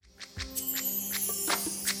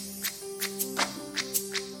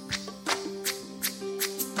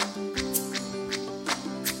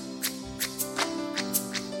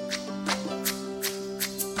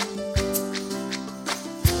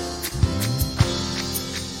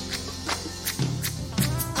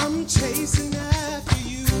chasing after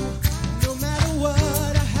you, no matter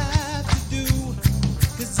what I have to do,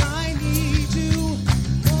 'cause I need you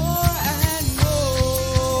more and more.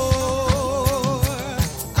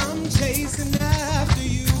 I'm chasing after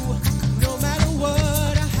you, no matter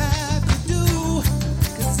what I have to do,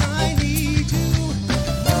 'cause I need you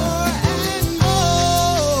more and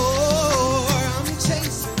more. I'm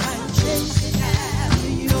chasing after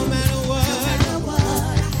you, no matter what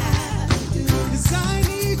I have to do, 'cause I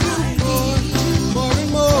need you more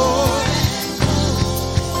and more.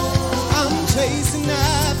 I'm chasing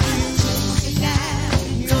after you,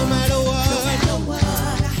 no matter what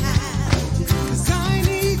I have to do, 'cause I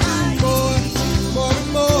need you more.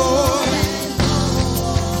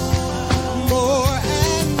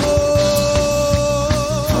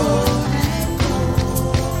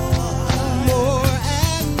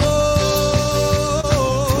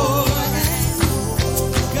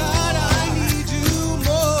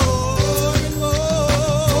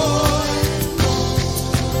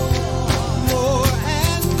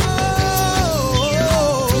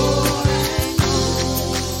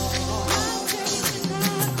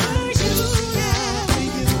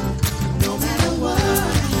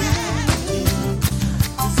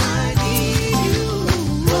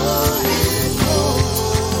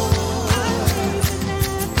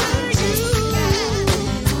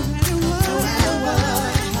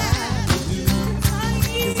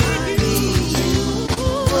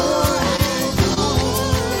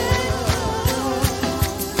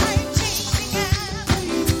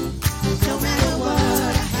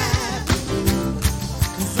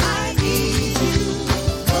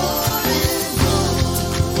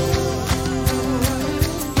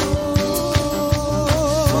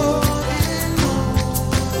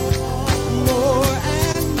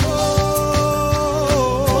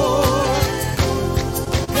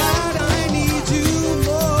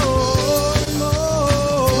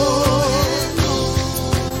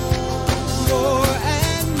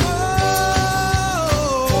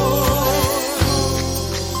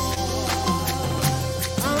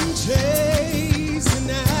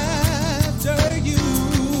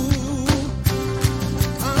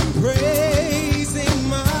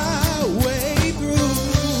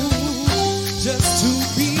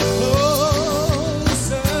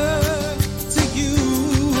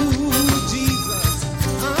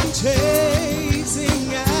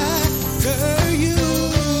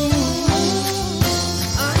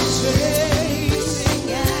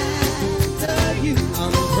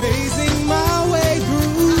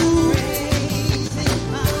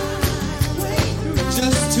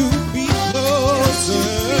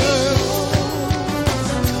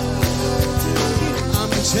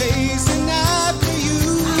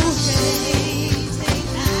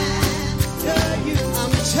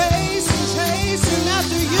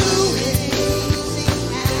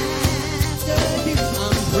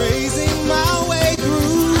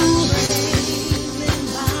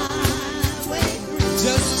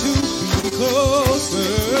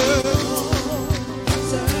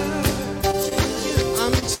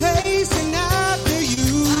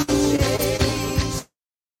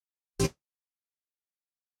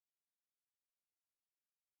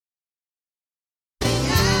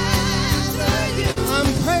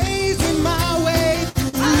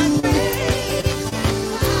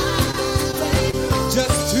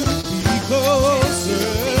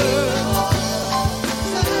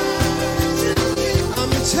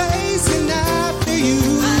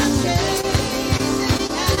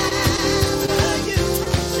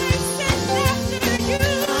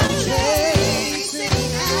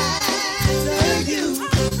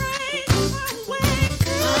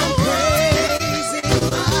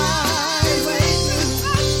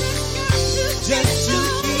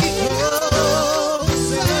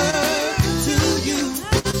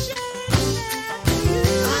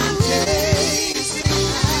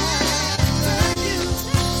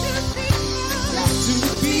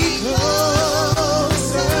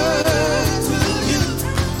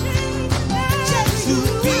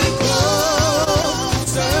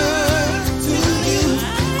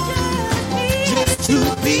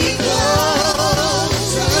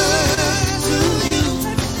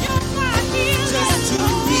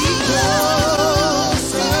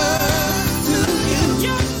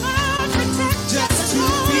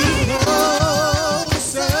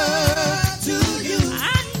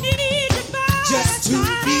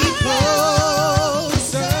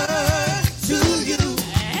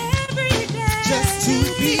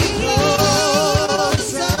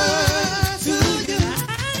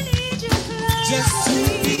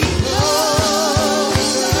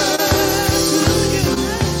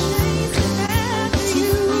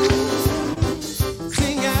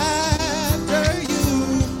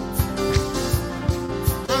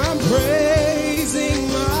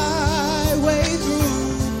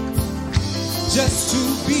 to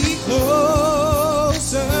be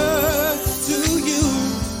closer to you.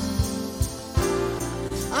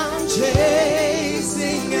 I'm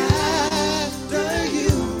chasing after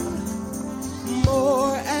you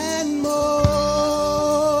more and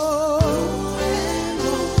more,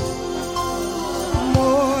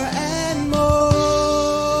 more and more.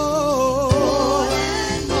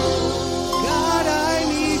 God, I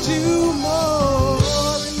need you more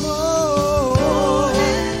and more,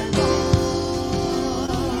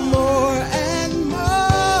 more and more.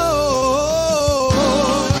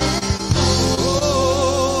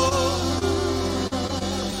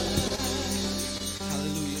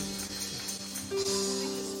 Hallelujah.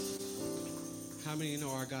 How many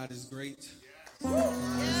know our God is great? None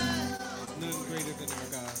greater than our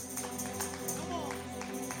God.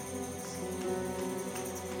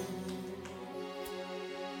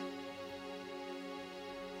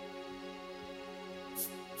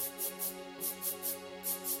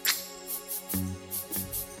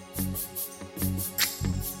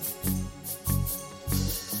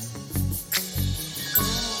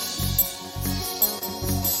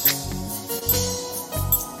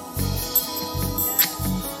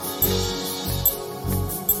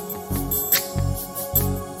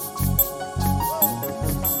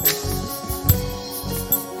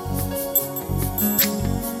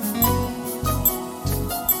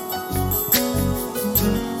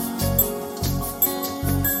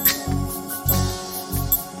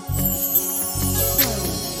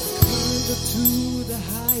 To the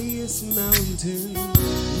highest mountain,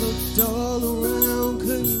 looked all around,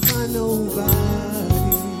 couldn't find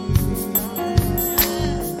nobody.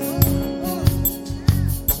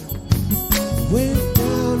 Went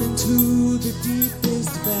down into the deepest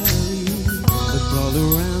valley, looked all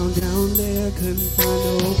around down there, couldn't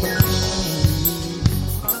find nobody.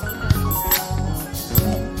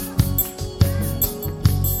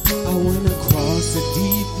 I went across the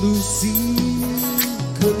deep blue sea,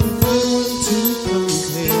 couldn't find one to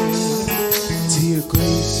compare to your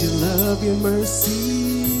grace, your love, your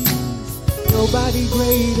mercy. Nobody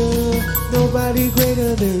greater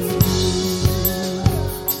than you.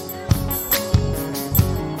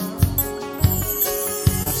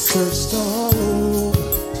 I've searched all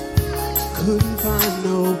over, couldn't find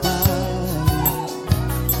nobody.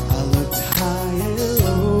 I looked high and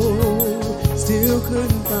low, still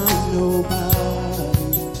couldn't find nobody.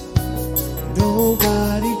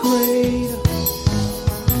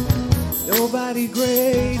 Nobody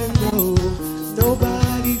greater, no,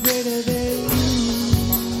 nobody greater than you.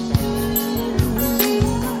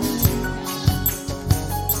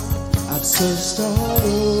 I've searched all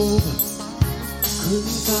over,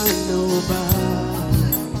 couldn't find nobody.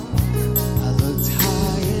 I looked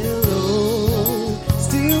high and low,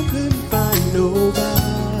 still couldn't find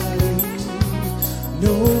nobody.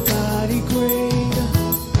 Nobody greater,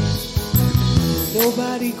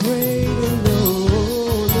 nobody greater, no.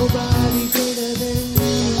 Nobody greater than you.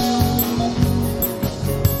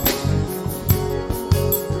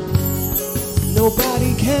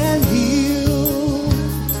 Nobody can heal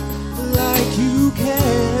like you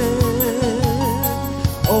can.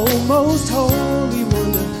 Oh, most holy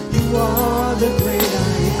wonder, you are the great I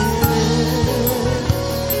am.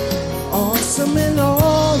 Awesome in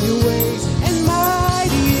all your ways, and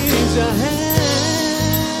mighty is your hand.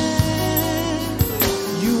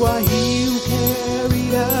 You are he who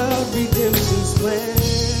carried out redemption's plan.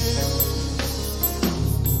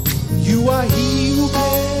 You are he who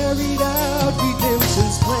carried out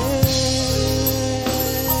redemption's plan.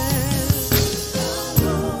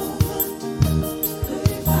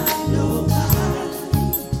 Couldn't find nobody.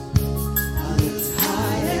 I looked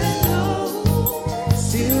high and low,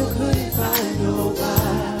 still couldn't find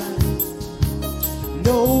nobody.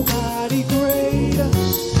 Nobody greater.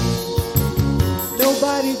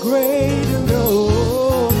 Nobody greater,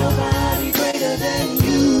 no, nobody greater than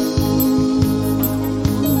you.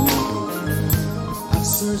 I've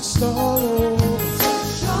searched all over,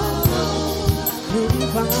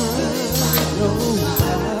 couldn't find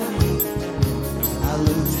nobody. I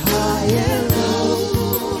looked high and low,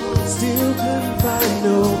 still couldn't find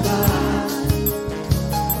nobody.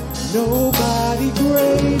 Nobody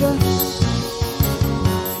greater,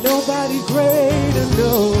 nobody greater,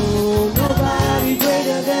 no. Nobody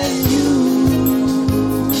greater than you.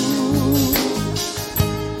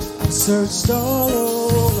 I've searched all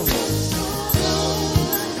over,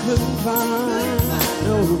 couldn't find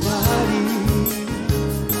nobody.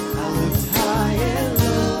 I looked high and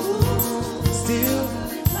low, still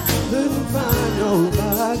couldn't find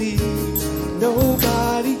nobody.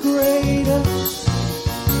 Nobody greater,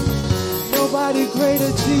 nobody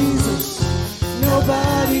greater, Jesus. Nobody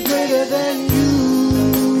Nobody greater than you.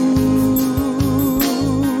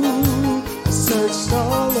 I searched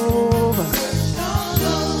all over,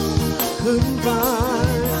 couldn't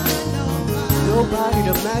find nobody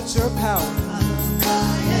to match your power.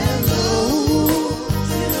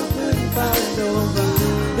 Couldn't find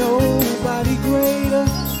nobody greater,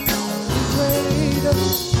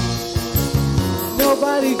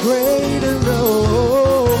 nobody greater,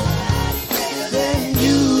 no, than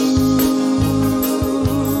you.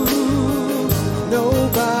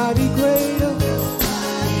 Nobody greater,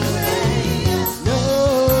 no,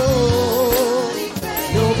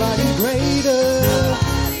 nobody greater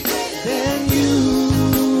than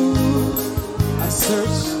you. I've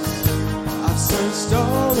searched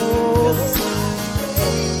all over.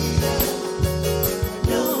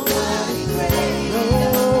 Nobody greater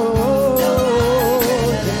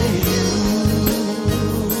than you.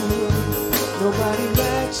 Nobody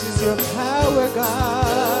matches your power,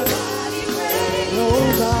 God.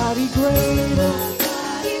 Nobody greater,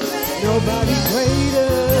 nobody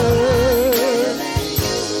greater.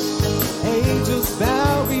 Angels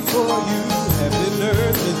bow before you, heaven and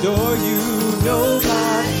earth adore you.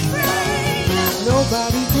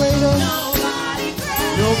 Nobody greater,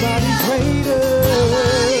 nobody greater.